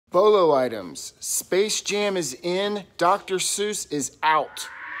BOLO items. Space Jam is in, Dr. Seuss is out.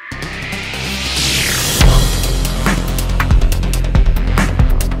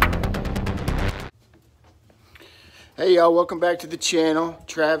 Hey y'all, welcome back to the channel,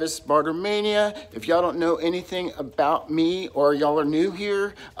 Travis Bartermania. If y'all don't know anything about me or y'all are new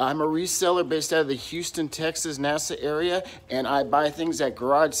here, I'm a reseller based out of the Houston, Texas, NASA area, and I buy things at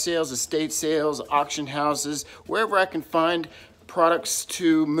garage sales, estate sales, auction houses, wherever I can find products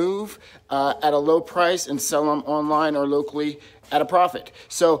to move at a low price and sell them online or locally at a profit.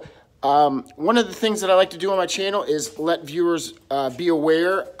 So one of the things that I like to do on my channel is let viewers be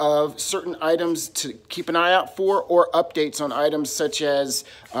aware of certain items to keep an eye out for, or updates on items such as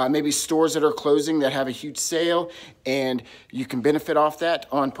maybe stores that are closing that have a huge sale and you can benefit off that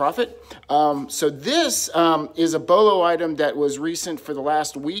on profit. So this is a BOLO item that was recent for the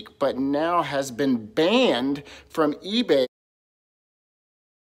last week, but now has been banned from eBay.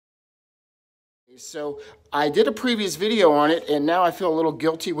 So I did a previous video on it, and now I feel a little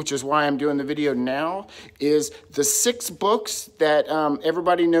guilty, which is why I'm doing the video now, is the 6 books that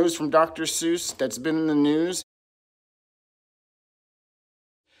everybody knows from Dr. Seuss that's been in the news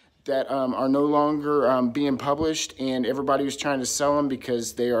that are no longer being published, and everybody was trying to sell them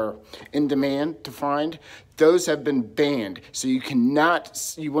because they are in demand to find. Those have been banned, so you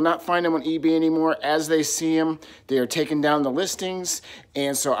will not find them on eBay anymore. As they see them, they are taking down the listings,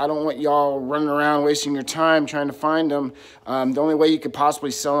 and so I don't want y'all running around wasting your time trying to find them. The only way you could possibly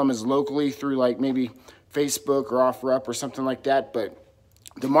sell them is locally through like maybe Facebook or OfferUp or something like that, but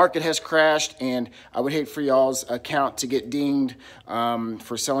the market has crashed, and I would hate for y'all's account to get dinged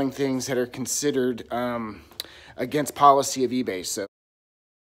for selling things that are considered against policy of eBay. So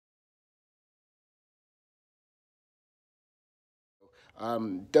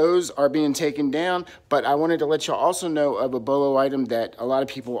those are being taken down, but I wanted to let y'all also know of a BOLO item that a lot of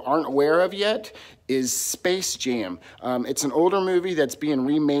people aren't aware of yet, is Space Jam. It's an older movie that's being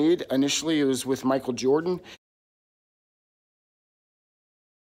remade. Initially, it was with Michael Jordan.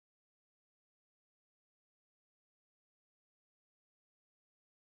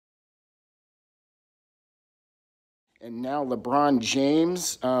 And now LeBron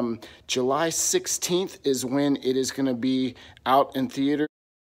James, July 16th is when it is going to be out in theater.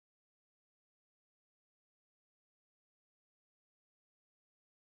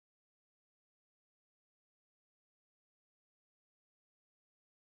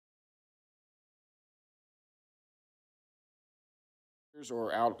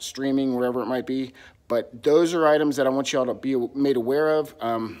 Or out streaming, wherever it might be. But those are items that I want y'all to be made aware of.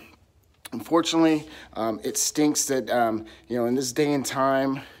 Unfortunately, it stinks that, you know, in this day and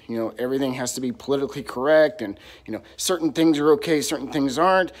time, you know, everything has to be politically correct, and, you know, certain things are okay, certain things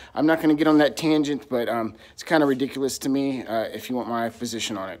aren't. I'm not going to get on that tangent, but it's kind of ridiculous to me if you want my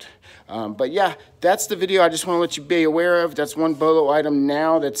position on it. But yeah, that's the video I just want to let you be aware of. That's one BOLO item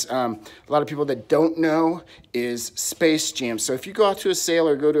now that's a lot of people that don't know is Space Jam. So if you go out to a sale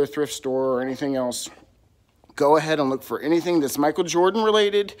or go to a thrift store or anything else, go ahead and look for anything that's Michael Jordan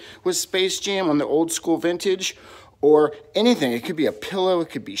related with Space Jam on the old school vintage, or anything. It could be a pillow, it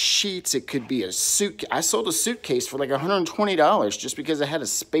could be sheets, it could be a suit. I sold a suitcase for like $120 just because it had a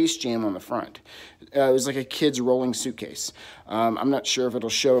Space Jam on the front. It was like a kid's rolling suitcase. I'm not sure if it'll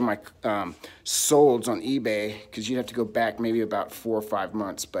show in my solds on eBay, because you'd have to go back maybe about 4 or 5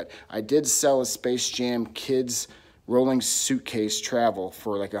 months, but I did sell a Space Jam kids rolling suitcase travel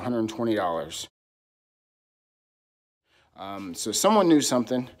for like $120. So someone knew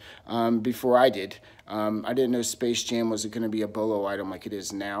something before I did. I didn't know Space Jam was going to be a BOLO item like it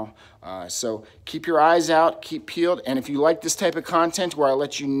is now. So keep your eyes out, keep peeled, and if you like this type of content where I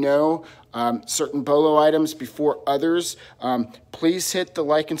let you know certain BOLO items before others, please hit the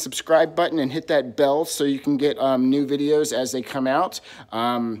like and subscribe button and hit that bell so you can get new videos as they come out.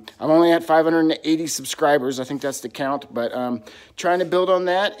 I'm only at 580 subscribers, I think that's the count, but trying to build on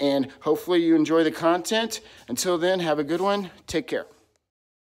that, and hopefully you enjoy the content. Until then, have a good one. Take care.